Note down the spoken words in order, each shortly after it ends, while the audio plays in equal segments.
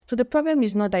So the problem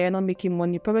is not that you're not making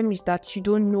money. The problem is that you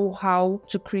don't know how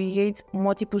to create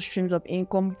multiple streams of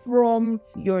income from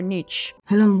your niche.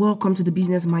 Hello and welcome to the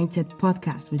Business Mindset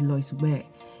Podcast with Lois Ware.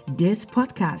 This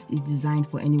podcast is designed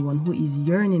for anyone who is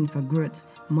yearning for growth,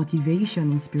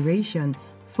 motivation, inspiration,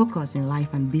 focus in life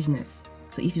and business.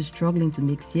 So if you're struggling to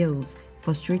make sales,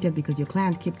 frustrated because your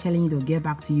client keep telling you they'll get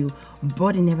back to you,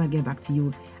 but they never get back to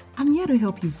you, I'm here to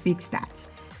help you fix that.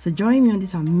 So join me on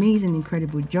this amazing,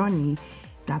 incredible journey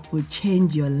that will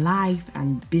change your life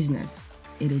and business.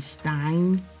 It is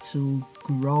time to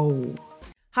grow.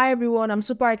 Hi everyone, I'm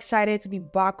super excited to be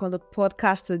back on the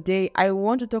podcast today. I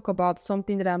want to talk about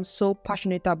something that I'm so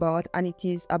passionate about, and it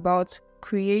is about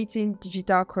creating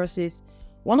digital courses.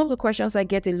 One of the questions I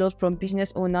get a lot from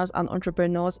business owners and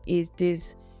entrepreneurs is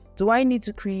this: do I need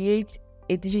to create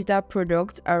a digital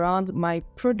product around my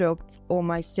product or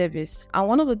my service? And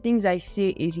one of the things I say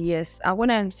is yes. And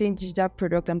when I'm saying digital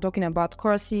product, I'm talking about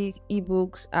courses,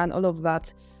 ebooks, and all of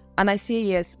that. And I say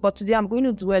yes, but today I'm going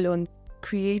to dwell on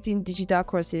creating digital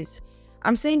courses.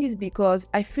 I'm saying this because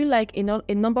I feel like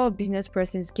a number of business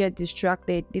persons get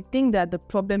distracted. They think that the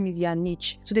problem is their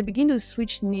niche. So they begin to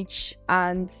switch niche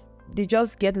and they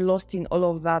just get lost in all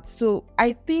of that. So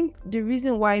I think the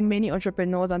reason why many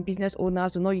entrepreneurs and business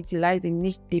owners do not utilize the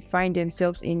niche they find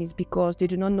themselves in is because they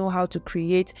do not know how to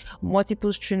create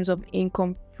multiple streams of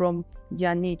income from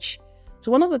their niche.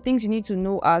 So one of the things you need to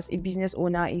know as a business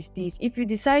owner is this: if you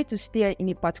decide to stay in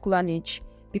a particular niche,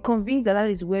 be convinced that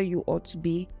is where you ought to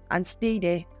be and stay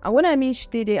there. And when I mean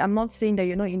stay there, I'm not saying that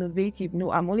you're not innovative.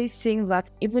 No, I'm only saying that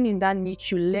even in that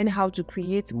niche, you learn how to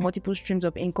create multiple streams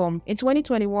of income. In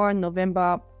 2021,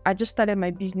 November, I just started my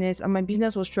business and my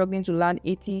business was struggling to land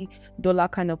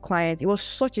 $80 kind of clients. It was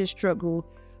such a struggle.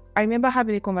 I remember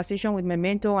having a conversation with my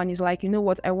mentor and he's like, you know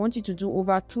what, I want you to do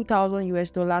over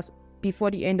 $2,000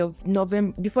 before the end of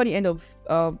November, before the end of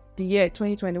the year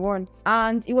 2021.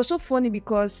 And it was so funny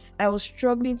because I was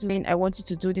struggling to learn. I wanted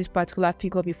to do this particular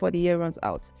pickup before the year runs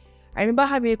out. I remember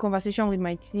having a conversation with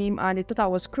my team and they thought I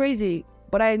was crazy,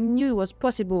 but I knew it was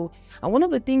possible. And one of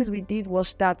the things we did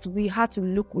was that we had to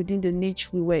look within the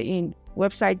niche we were in,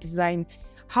 website design.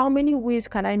 How many ways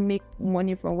can I make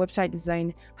money from website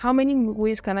design? How many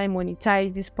ways can I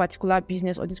monetize this particular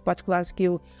business or this particular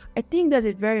skill? I think that's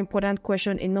a very important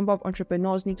question a number of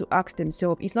entrepreneurs need to ask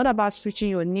themselves. It's not about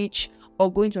switching your niche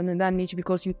or going to another niche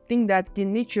because you think that the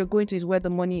niche you're going to is where the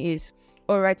money is.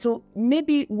 All right, so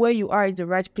maybe where you are is the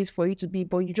right place for you to be,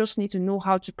 but you just need to know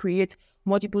how to create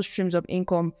multiple streams of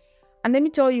income. And let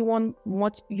me tell you one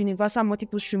universal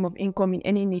multiple stream of income in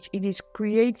any niche. It is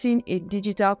creating a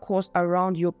digital course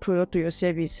around your product or your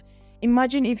service.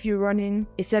 Imagine if you're running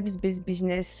a service-based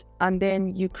business and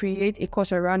then you create a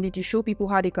course around it to show people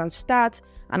how they can start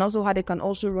and also how they can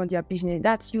also run their business.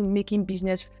 That's you making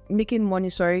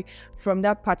money from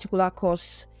that particular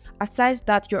course. Aside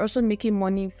that, you're also making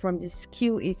money from the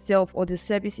skill itself or the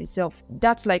service itself.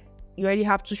 That's like you already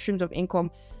have two streams of income.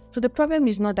 So the problem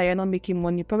is not that you're not making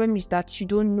money. The problem is that you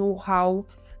don't know how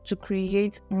to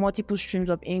create multiple streams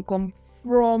of income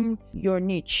from your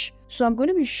niche. So I'm going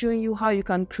to be showing you how you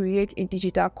can create a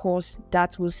digital course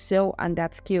that will sell and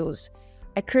that scales.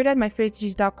 I created my first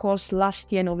digital course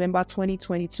last year, November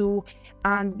 2022.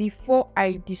 And before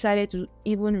I decided to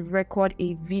even record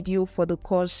a video for the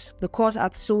course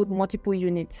had sold multiple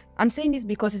units. I'm saying this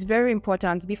because it's very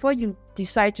important. Before you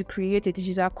decide to create a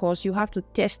digital course, you have to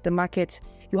test the market.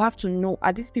 You have to know,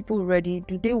 are these people ready?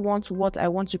 Do they want what I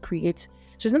want to create?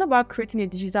 So it's not about creating a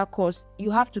digital course. You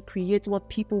have to create what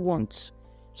people want.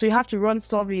 So you have to run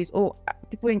surveys. Oh,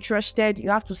 people interested? You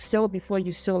have to sell before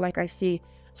you sell, like I say.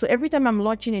 So every time I'm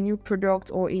launching a new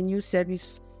product or a new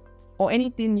service or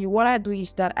anything new, what I do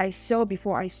is that I sell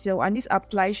before I sell. And this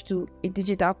applies to a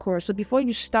digital course. So before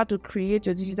you start to create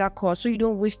your digital course, so you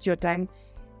don't waste your time,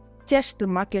 test the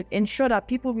market, ensure that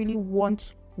people really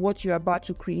want what you're about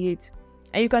to create.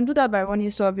 And you can do that by running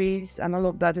surveys and all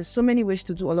of that. There's so many ways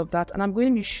to do all of that. And I'm going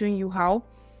to be showing you how.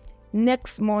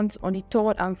 Next month on the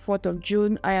 3rd and 4th of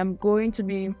June, I am going to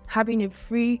be having a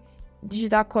free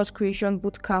digital course creation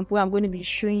bootcamp where I'm going to be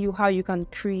showing you how you can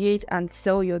create and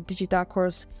sell your digital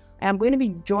course. I am going to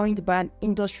be joined by an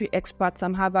industry expert,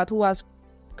 Sam Harvard, who has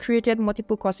created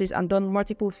multiple courses and done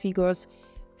multiple figures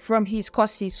from his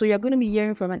courses. So you're going to be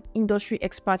hearing from an industry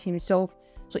expert himself.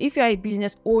 So if you're a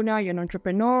business owner, you're an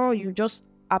entrepreneur, you just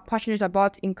are passionate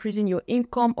about increasing your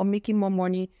income or making more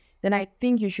money, then I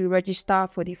think you should register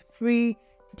for the free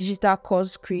digital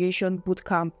course creation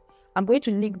bootcamp. I'm going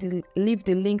to leave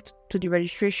the link to the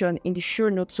registration in the show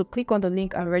notes. So click on the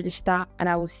link and register, and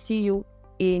I will see you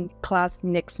in class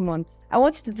next month. I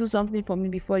want you to do something for me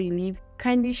before you leave.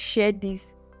 Kindly share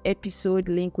this episode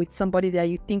link with somebody that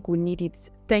you think will need it.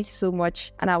 Thank you so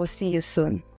much, and I will see you soon.